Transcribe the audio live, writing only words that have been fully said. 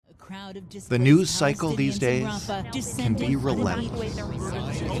The news cycle these days can be relentless.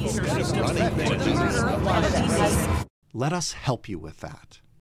 Let us help you with that.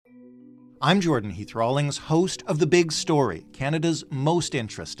 I'm Jordan Heath Rawlings, host of The Big Story, Canada's most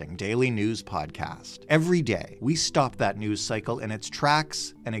interesting daily news podcast. Every day, we stop that news cycle in its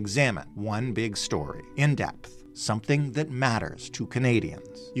tracks and examine one big story in depth, something that matters to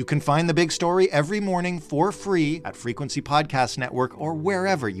Canadians. You can find The Big Story every morning for free at Frequency Podcast Network or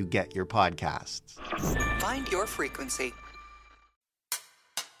wherever you get your podcasts. Find your frequency.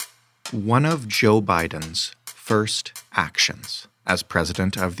 One of Joe Biden's first actions as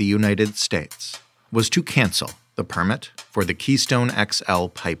President of the United States was to cancel the permit for the Keystone XL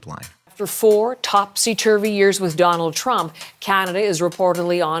pipeline. After 4 topsy-turvy years with Donald Trump, Canada is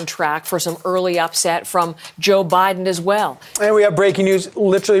reportedly on track for some early upset from Joe Biden as well. And we have breaking news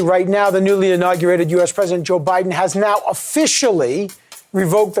literally right now. The newly inaugurated U.S. President Joe Biden has now officially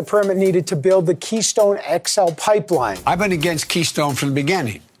revoked the permit needed to build the Keystone XL pipeline. I've been against Keystone from the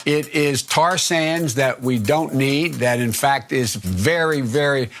beginning. It is tar sands that we don't need, that in fact is very,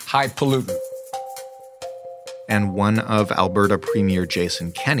 very high pollutant. And one of Alberta Premier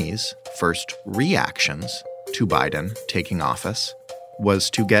Jason Kenney's first reactions to Biden taking office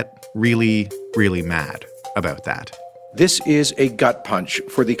was to get really, really mad about that. This is a gut punch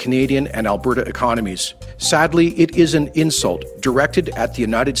for the Canadian and Alberta economies. Sadly, it is an insult directed at the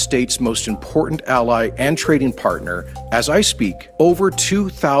United States' most important ally and trading partner. As I speak, over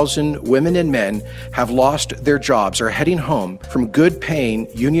 2,000 women and men have lost their jobs or are heading home from good-paying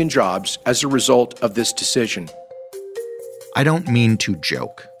union jobs as a result of this decision. I don't mean to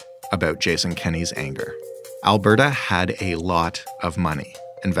joke about Jason Kenney's anger. Alberta had a lot of money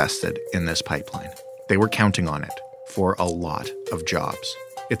invested in this pipeline. They were counting on it for a lot of jobs.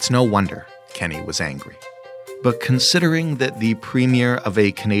 It's no wonder Kenney was angry. But considering that the premier of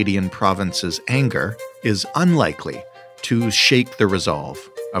a Canadian province's anger is unlikely to shake the resolve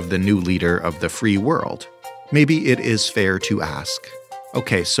of the new leader of the free world, maybe it is fair to ask,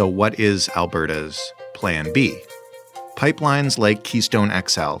 okay, so what is Alberta's plan B? Pipelines like Keystone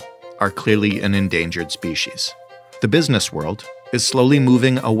XL are clearly an endangered species. The business world is slowly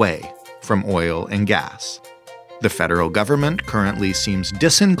moving away from oil and gas. The federal government currently seems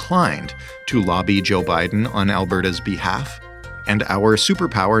disinclined to lobby Joe Biden on Alberta's behalf, and our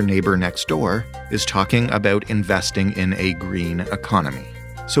superpower neighbor next door is talking about investing in a green economy.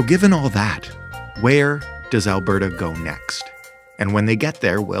 So given all that, where does Alberta go next? And when they get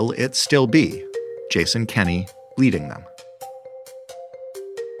there, will it still be Jason Kenney leading them?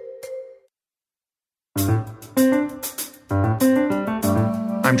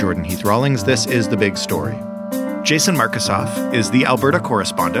 I'm Jordan Heath Rawlings. This is The Big Story. Jason Markusoff is the Alberta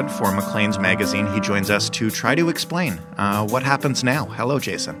correspondent for Maclean's magazine. He joins us to try to explain what happens now. Hello,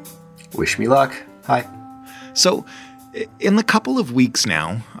 Jason. Wish me luck. Hi. So, in the couple of weeks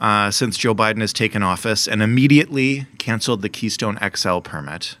now, since Joe Biden has taken office and immediately canceled the Keystone XL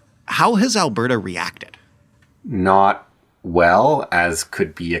permit, how has Alberta reacted? Not well, as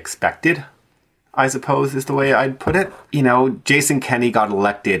could be expected, I suppose is the way I'd put it. You know, Jason Kenney got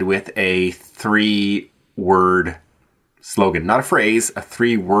elected with a 3-word slogan, not a phrase, a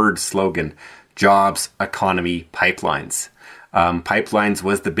 3-word slogan: jobs, economy, pipelines. Pipelines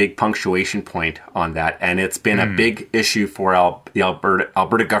was the big punctuation point on that, and it's been a big issue for the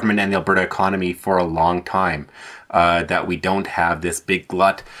Alberta government and the Alberta economy for a long time, that we don't have this big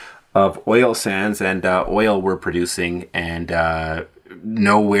glut of oil sands and oil we're producing, and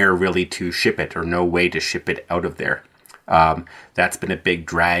nowhere really to ship it, or no way to ship it out of there. That's been a big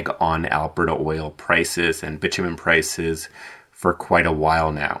drag on Alberta oil prices and bitumen prices for quite a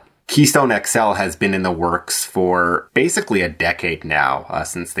while now. Keystone XL has been in the works for basically a decade now,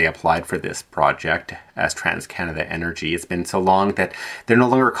 since they applied for this project as TransCanada Energy. It's been so long that they're no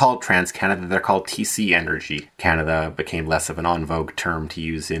longer called TransCanada, they're called TC Energy. Canada became less of an en vogue term to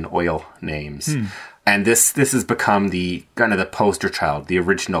use in oil names. And this has become the kind of the poster child, the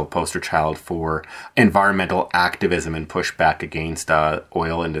original poster child for environmental activism and pushback against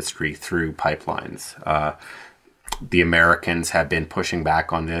oil industry through pipelines. The Americans have been pushing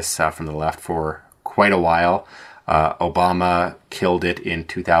back on this from the left for quite a while. Obama killed it in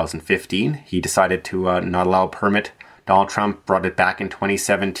 2015. He decided to not allow a permit. Donald Trump brought it back in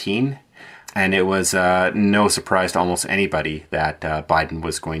 2017. And it was no surprise to almost anybody that Biden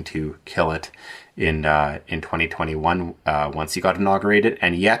was going to kill it in 2021 once he got inaugurated.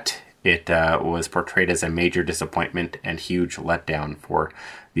 And yet it was portrayed as a major disappointment and huge letdown for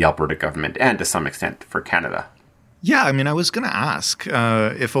the Alberta government and to some extent for Canada. Yeah, I mean, I was going to ask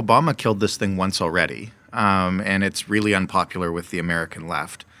if Obama killed this thing once already, and it's really unpopular with the American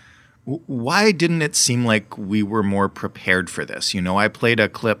left, Why didn't it seem like we were more prepared for this? You know, I played a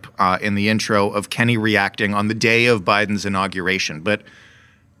clip in the intro of Kenney reacting on the day of Biden's inauguration, but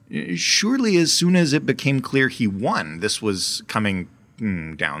surely as soon as it became clear he won, this was coming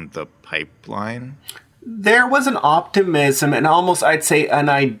down the pipeline. There was an optimism and almost, I'd say, an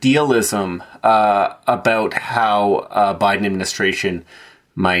idealism about how Biden administration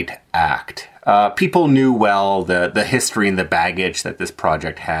might act. People knew well the history and the baggage that this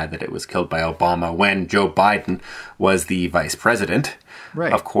project had, that it was killed by Obama when Joe Biden was the vice president,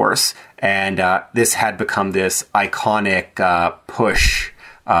 right, of course. And this had become this iconic push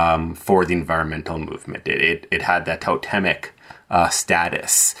for the environmental movement. It had that totemic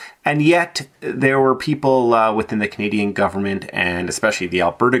status. And yet there were people within the Canadian government and especially the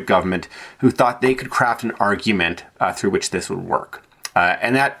Alberta government who thought they could craft an argument through which this would work.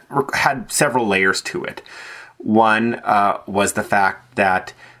 And that had several layers to it. One was the fact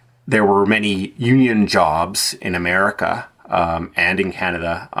that there were many union jobs in America and in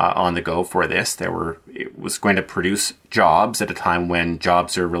Canada on the go for this. It was going to produce jobs at a time when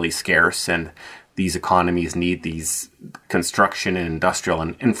jobs are really scarce and these economies need these construction and industrial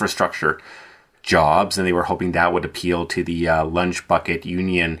and infrastructure jobs. And they were hoping that would appeal to the lunch bucket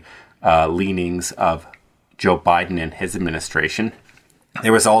union leanings of Joe Biden and his administration.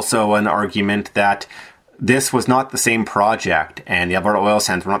 There was also an argument that this was not the same project and the Alberta oil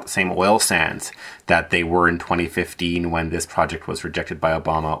sands were not the same oil sands that they were in 2015 when this project was rejected by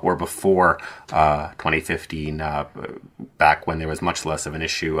Obama, or before 2015, back when there was much less of an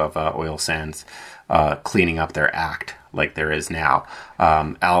issue of oil sands cleaning up their act like there is now.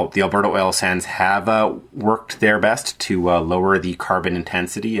 The Alberta oil sands have worked their best to lower the carbon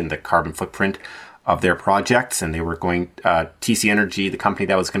intensity and the carbon footprint of their projects, and they were going, TC Energy, the company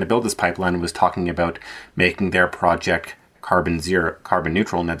that was going to build this pipeline, was talking about making their project carbon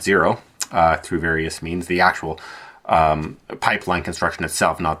neutral, net zero, through various means. The actual pipeline construction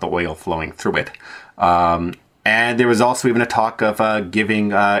itself, not the oil flowing through it. And there was also even a talk of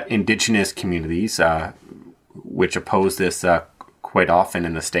giving indigenous communities, which oppose this quite often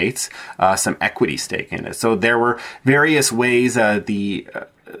in the States, some equity stake in it. So there were various ways the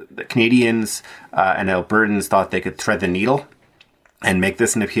Canadians and Albertans thought they could thread the needle and make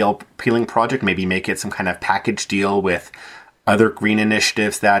this an appealing project, maybe make it some kind of package deal with other green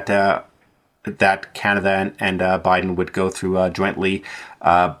initiatives that Canada and Biden would go through jointly.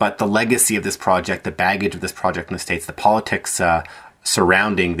 But the legacy of this project, the baggage of this project in the States, the politics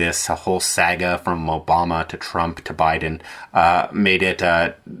surrounding this whole saga from Obama to Trump to Biden made it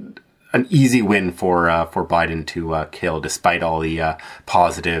an easy win for Biden to kill, despite all the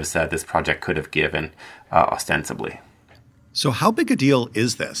positives that this project could have given, ostensibly. So how big a deal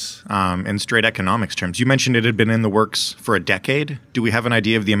is this in straight economics terms? You mentioned it had been in the works for a decade. Do we have an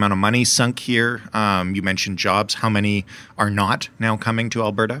idea of the amount of money sunk here? You mentioned jobs. How many are not now coming to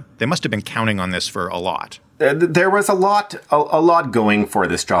Alberta? They must have been counting on this for a lot. There was a lot going for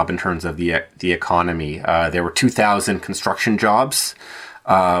this job in terms of the economy. There were 2,000 construction jobs.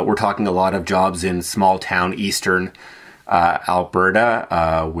 We're talking a lot of jobs in small town eastern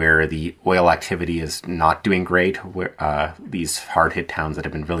Alberta, where the oil activity is not doing great. Where these hard hit towns that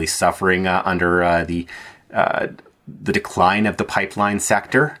have been really suffering under the decline of the pipeline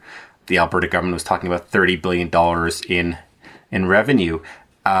sector. The Alberta government was talking about $30 billion in revenue,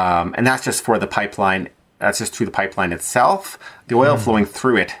 and that's just for the pipeline. That's just through the pipeline itself. The oil flowing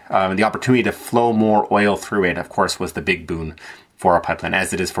through it, and the opportunity to flow more oil through it, of course, was the big boon for a pipeline,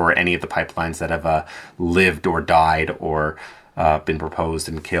 as it is for any of the pipelines that have lived or died or been proposed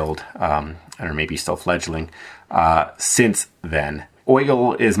and killed, and are maybe still fledgling since then.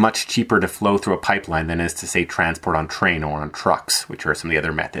 Oil is much cheaper to flow through a pipeline than is to, say, transport on train or on trucks, which are some of the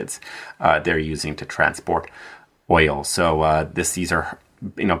other methods they're using to transport oil. So these are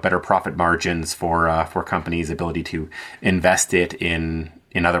better profit margins for companies' ability to invest it in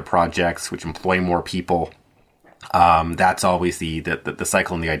other projects, which employ more people. That's always the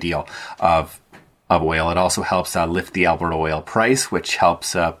cycle and the ideal of oil. It also helps lift the Alberta oil price, which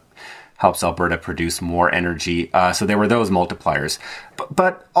helps Alberta produce more energy. So there were those multipliers.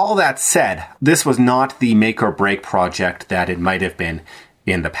 But all that said, this was not the make or break project that it might have been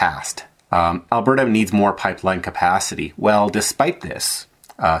in the past. Alberta needs more pipeline capacity. Well, despite this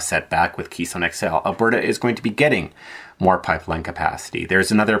setback with Keystone XL, Alberta is going to be getting more pipeline capacity.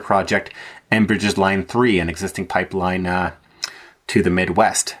 There's another project, Enbridge's Line 3, an existing pipeline to the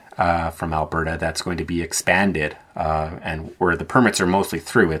Midwest, from Alberta that's going to be expanded, and where the permits are mostly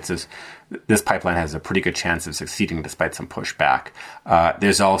through. This pipeline has a pretty good chance of succeeding despite some pushback.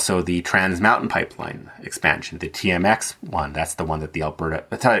 There's also the Trans Mountain Pipeline expansion, the TMX one. That's the one that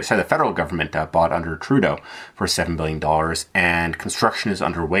the federal government bought under Trudeau for $7 billion, and construction is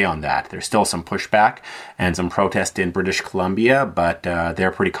underway on that. There's still some pushback and some protest in British Columbia, but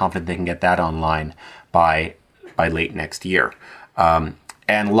they're pretty confident they can get that online by late next year.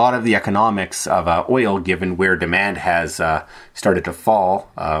 And a lot of the economics of oil, given where demand has started to fall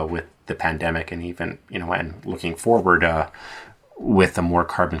with the pandemic, and even and looking forward with a more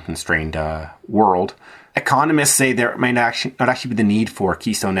carbon-constrained world, economists say there might not actually be the need for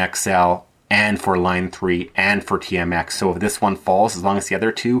Keystone XL and for Line 3 and for TMX. So if this one falls, as long as the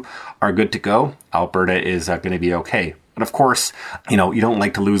other two are good to go, Alberta is going to be okay. But of course, you don't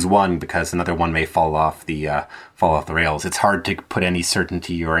like to lose one because another one may fall off the rails. It's hard to put any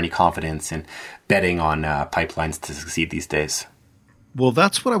certainty or any confidence in betting on pipelines to succeed these days. Well,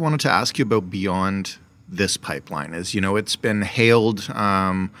 that's what I wanted to ask you about beyond this pipeline. Is it's been hailed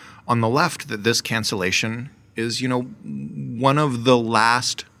on the left that this cancellation is one of the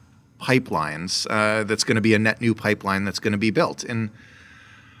last pipelines that's going to be a net new pipeline that's going to be built. And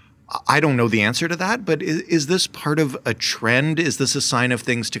I don't know the answer to that, but is this part of a trend? Is this a sign of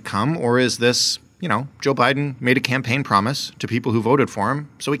things to come? Or is this, Joe Biden made a campaign promise to people who voted for him,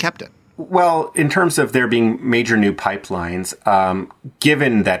 so he kept it? Well, in terms of there being major new pipelines,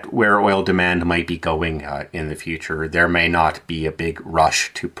 given that where oil demand might be going in the future, there may not be a big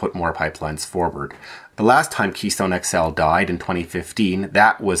rush to put more pipelines forward. The last time Keystone XL died in 2015,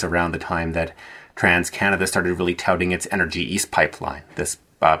 that was around the time that TransCanada started really touting its Energy East pipeline, this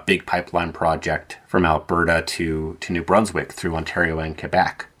big pipeline project from Alberta to New Brunswick through Ontario and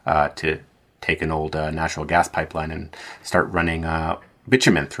Quebec to take an old natural gas pipeline and start running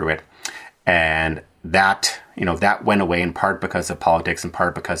bitumen through it. And that went away in part because of politics, in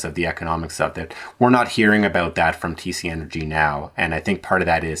part because of the economics of it. We're not hearing about that from TC Energy now. And I think part of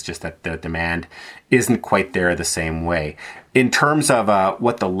that is just that the demand isn't quite there the same way. In terms of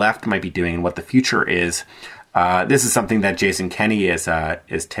what the left might be doing and what the future is, this is something that Jason Kenney is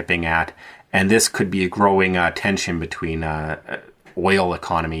tipping at. And this could be a growing tension between oil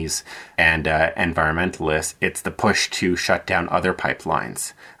economies and environmentalists. It's the push to shut down other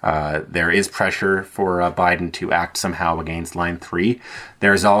pipelines. There is pressure for Biden to act somehow against Line 3.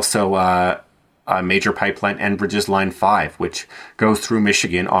 There's also a major pipeline, Enbridge's Line 5, which goes through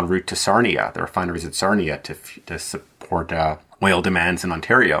Michigan en route to Sarnia, the refineries at Sarnia, to support oil demands in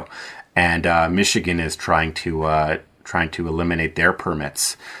Ontario. And Michigan is trying to eliminate their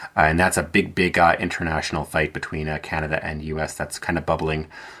permits. And that's a big international fight between Canada and U.S. that's kind of bubbling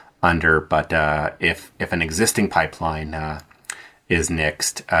under. But if an existing pipeline is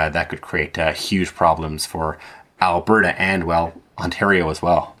nixed, that could create huge problems for Alberta and, Ontario as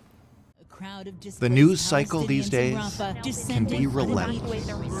well. The news cycle these days can be relentless.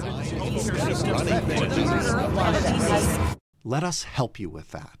 Let us help you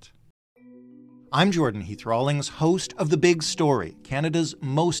with that. I'm Jordan Heath Rawlings, host of The Big Story, Canada's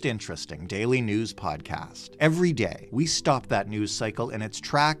most interesting daily news podcast. Every day, we stop that news cycle in its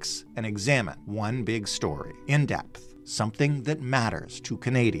tracks and examine one big story in depth, something that matters to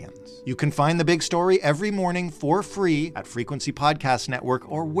Canadians. You can find The Big Story every morning for free at Frequency Podcast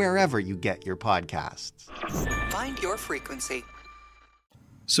Network or wherever you get your podcasts. Find your frequency.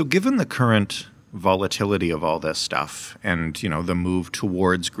 So given the current volatility of all this stuff and, the move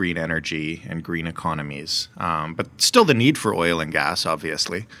towards green energy and green economies, but still the need for oil and gas,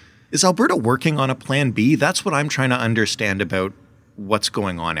 obviously, is Alberta working on a plan B? That's what I'm trying to understand about what's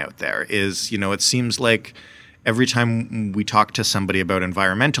going on out there is, it seems like every time we talk to somebody about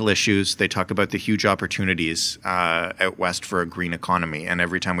environmental issues, they talk about the huge opportunities out west for a green economy. And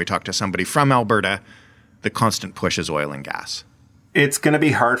every time we talk to somebody from Alberta, the constant push is oil and gas. It's going to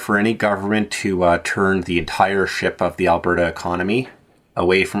be hard for any government to turn the entire ship of the Alberta economy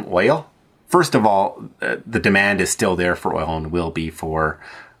away from oil. First of all, the demand is still there for oil and will be for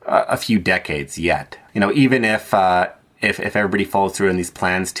a few decades yet. Even if everybody follows through on these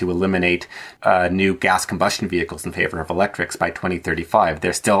plans to eliminate new gas combustion vehicles in favor of electrics by 2035,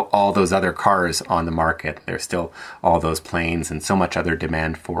 there's still all those other cars on the market. There's still all those planes and so much other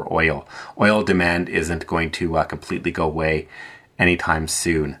demand for oil. Oil demand isn't going to completely go away anytime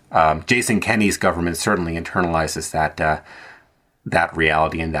soon. Jason Kenney's government certainly internalizes that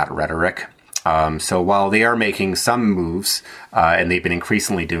reality and that rhetoric. So while they are making some moves, and they've been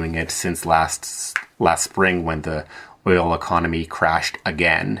increasingly doing it since last spring when the oil economy crashed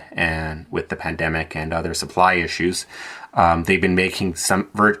again, and with the pandemic and other supply issues. They've been making some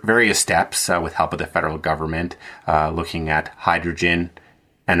various steps with help of the federal government, looking at hydrogen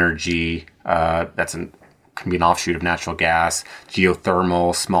energy. Can be an offshoot of natural gas,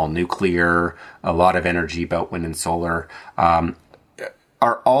 geothermal, small nuclear, a lot of energy, about wind and solar.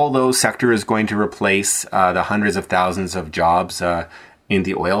 Are all those sectors going to replace the hundreds of thousands of jobs in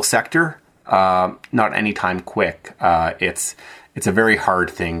the oil sector? Not anytime quick. It's a very hard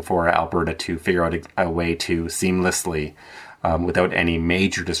thing for Alberta to figure out a way to seamlessly, without any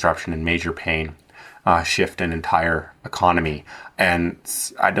major disruption and major pain, shift an entire economy. And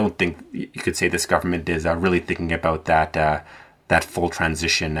I don't think you could say this government is really thinking about that full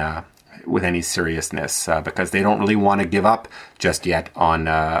transition with any seriousness, because they don't really want to give up just yet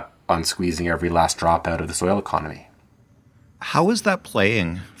on squeezing every last drop out of this oil economy. How is that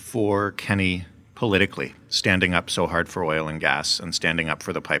playing for Kenney politically, standing up so hard for oil and gas and standing up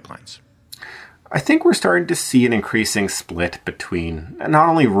for the pipelines? I think we're starting to see an increasing split between not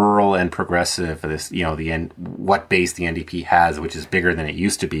only rural and progressive, what base the NDP has, which is bigger than it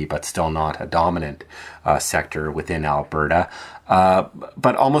used to be, but still not a dominant sector within Alberta,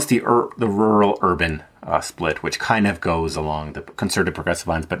 but almost the rural-urban split, which kind of goes along the conservative progressive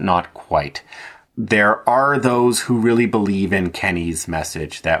lines, but not quite. There are those who really believe in Kenney's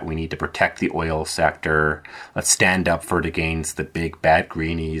message that we need to protect the oil sector. Let's stand up for it against the big bad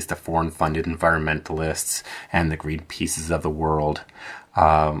greenies, the foreign-funded environmentalists, and the Greenpeaces of the world.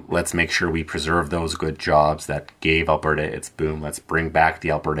 Let's make sure we preserve those good jobs that gave Alberta its boom. Let's bring back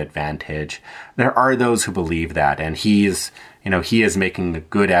the Alberta advantage. There are those who believe that, and he is making a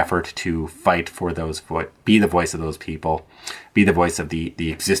good effort to fight for those, be the voice of those people, be the voice of the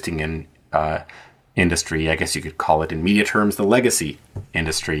existing industry, I guess you could call it in media terms, the legacy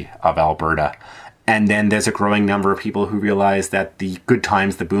industry of Alberta. And then there's a growing number of people who realize that the good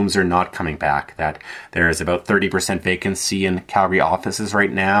times, the booms, are not coming back, that there is about 30% vacancy in Calgary offices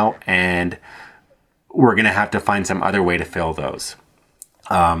right now, and we're going to have to find some other way to fill those.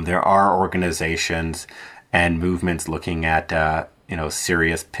 There are organizations and movements looking at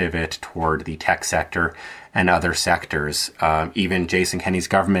serious pivot toward the tech sector and other sectors. Even Jason Kenney's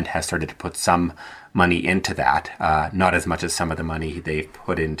government has started to put some money into that, not as much as some of the money they've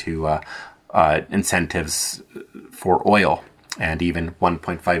put into incentives for oil, and even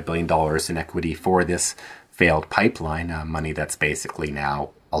 $1.5 billion in equity for this failed pipeline, money that's basically now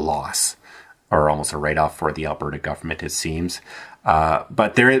a loss, or almost a write-off for the Alberta government, it seems.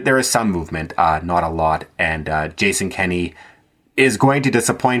 But there is some movement, not a lot, and Jason Kenney is going to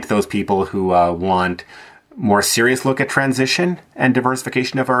disappoint those people who want more serious look at transition and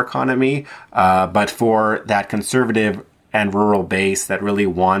diversification of our economy. But for that conservative and rural base that really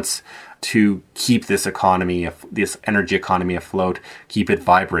wants to keep this economy, this energy economy afloat, keep it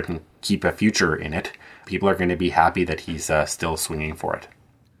vibrant and keep a future in it, people are going to be happy that he's still swinging for it.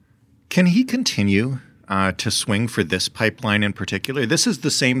 Can he continue to swing for this pipeline in particular? This is the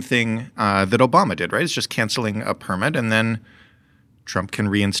same thing that Obama did, right? It's just canceling a permit and then Trump can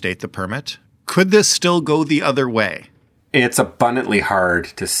reinstate the permit. Could this still go the other way? It's abundantly hard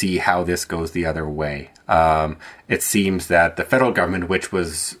to see how this goes the other way. It seems that the federal government, which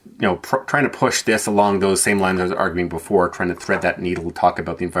was trying to push this along those same lines I was arguing before, trying to thread that needle, talk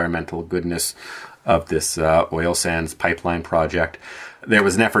about the environmental goodness of this oil sands pipeline project. There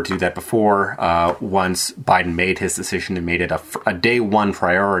was an effort to do that before. Once Biden made his decision and made it a day one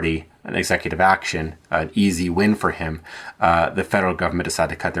priority, an executive action, an easy win for him, the federal government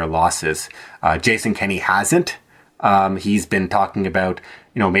decided to cut their losses. Jason Kenney hasn't. He's been talking about,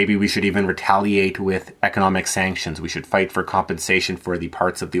 maybe we should even retaliate with economic sanctions. We should fight for compensation for the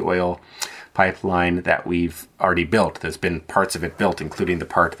parts of the oil pipeline that we've already built. There's been parts of it built, including the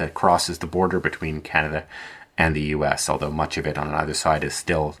part that crosses the border between Canada and the U.S., although much of it on either side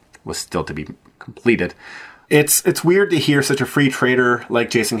was still to be completed. It's weird to hear such a free trader like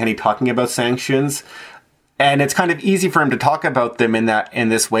Jason Kenney talking about sanctions, and it's kind of easy for him to talk about them in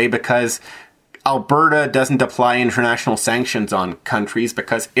this way because Alberta doesn't apply international sanctions on countries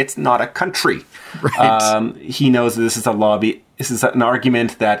because it's not a country. Right. He knows this is a lobby. This is an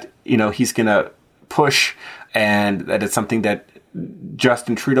argument that he's going to push, and that it's something that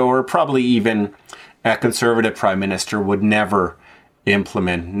Justin Trudeau, or probably even a conservative prime minister, would never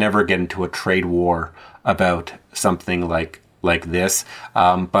implement, never get into a trade war about something like this.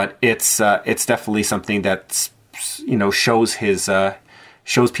 But it's definitely something that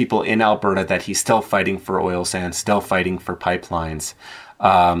shows people in Alberta that he's still fighting for oil sands, still fighting for pipelines.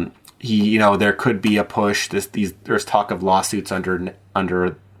 There could be a push. There's talk of lawsuits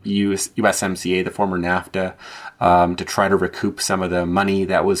under USMCA, the former NAFTA, to try to recoup some of the money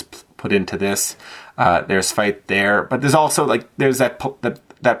that was put into this. There's fight there, but there's also there's that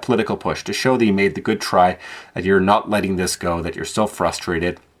political push to show that you made the good try, that you're not letting this go, that you're still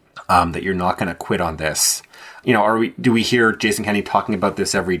frustrated, that you're not going to quit on this. Do we hear Jason Kenney talking about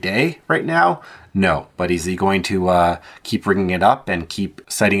this every day right now? No, but is he going to keep bringing it up and keep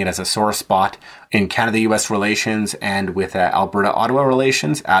citing it as a sore spot in Canada-U.S. relations and with Alberta-Ottawa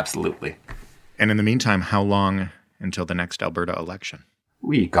relations? Absolutely. And in the meantime, how long until the next Alberta election?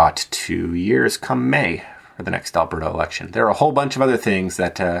 We got 2 years come May for the next Alberta election. There are a whole bunch of other things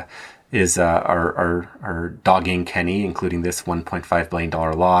that are dogging Kenney, including this $1.5 billion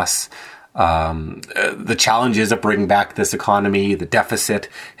loss. The challenges of bringing back this economy, the deficit,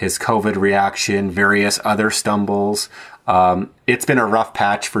 his COVID reaction, various other stumbles. It's been a rough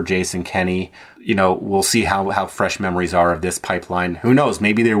patch for Jason Kenney. We'll see how fresh memories are of this pipeline. Who knows?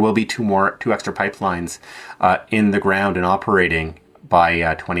 Maybe there will be two extra pipelines in the ground and operating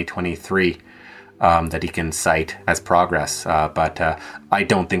by 2023 that he can cite as progress. But I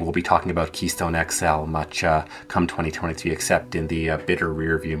don't think we'll be talking about Keystone XL much come 2023, except in the bitter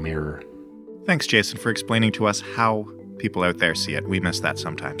rearview mirror. Thanks, Jason, for explaining to us how people out there see it. We miss that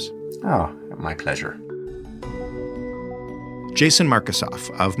sometimes. Oh, my pleasure. Jason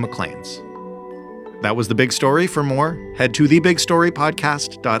Markusoff of Maclean's. That was The Big Story. For more, head to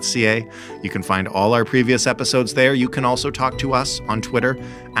thebigstorypodcast.ca. You can find all our previous episodes there. You can also talk to us on Twitter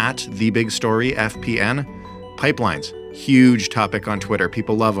at TheBigStoryFPN. Pipelines, huge topic on Twitter.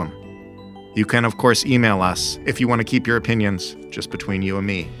 People love them. You can, of course, email us if you want to keep your opinions just between you and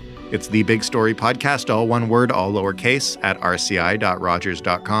me. It's The Big Story Podcast, all one word, all lowercase, at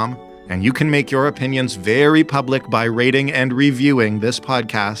rci.rogers.com. And you can make your opinions very public by rating and reviewing this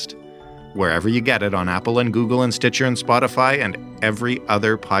podcast wherever you get it, on Apple and Google and Stitcher and Spotify and every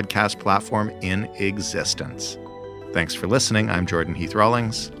other podcast platform in existence. Thanks for listening. I'm Jordan Heath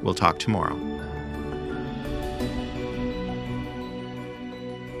Rawlings. We'll talk tomorrow.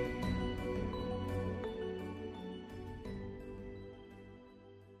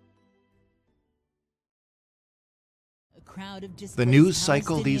 The news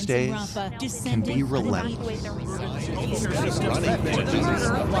cycle these days can be relentless.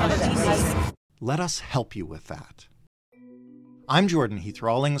 Let us help you with that. I'm Jordan Heath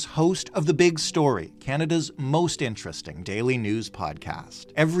Rawlings, host of The Big Story, Canada's most interesting daily news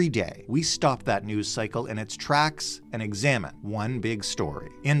podcast. Every day, we stop that news cycle in its tracks and examine one big story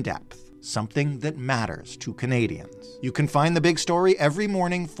in depth. Something that matters to Canadians. You can find The Big Story every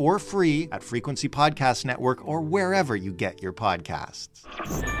morning for free at Frequency Podcast Network or wherever you get your podcasts.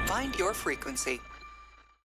 Find your frequency.